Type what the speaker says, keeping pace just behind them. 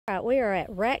Alright, we are at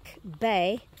Wreck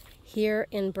Bay here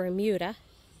in Bermuda,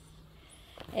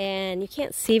 and you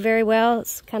can't see very well.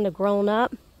 It's kind of grown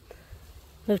up.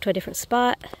 Move to a different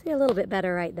spot. See a little bit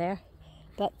better right there.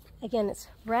 But again, it's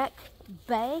Wreck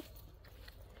Bay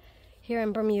here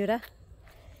in Bermuda.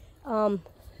 There's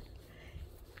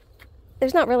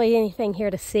not really anything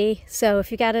here to see, so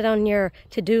if you got it on your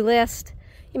to-do list,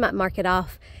 you might mark it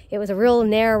off. It was a real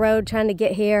narrow road trying to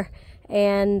get here,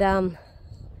 and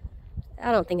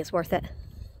I don't think it's worth it.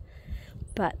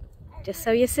 But just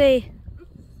so you see,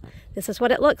 this is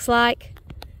what it looks like.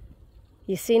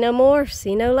 You see no more,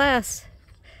 see no less.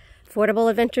 Affordable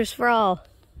adventures for all,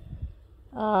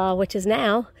 which is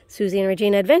now Susie and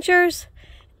Regina Adventures.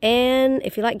 And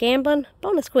if you like gambling,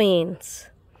 Bonus Queens.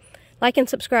 Like and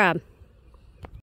subscribe.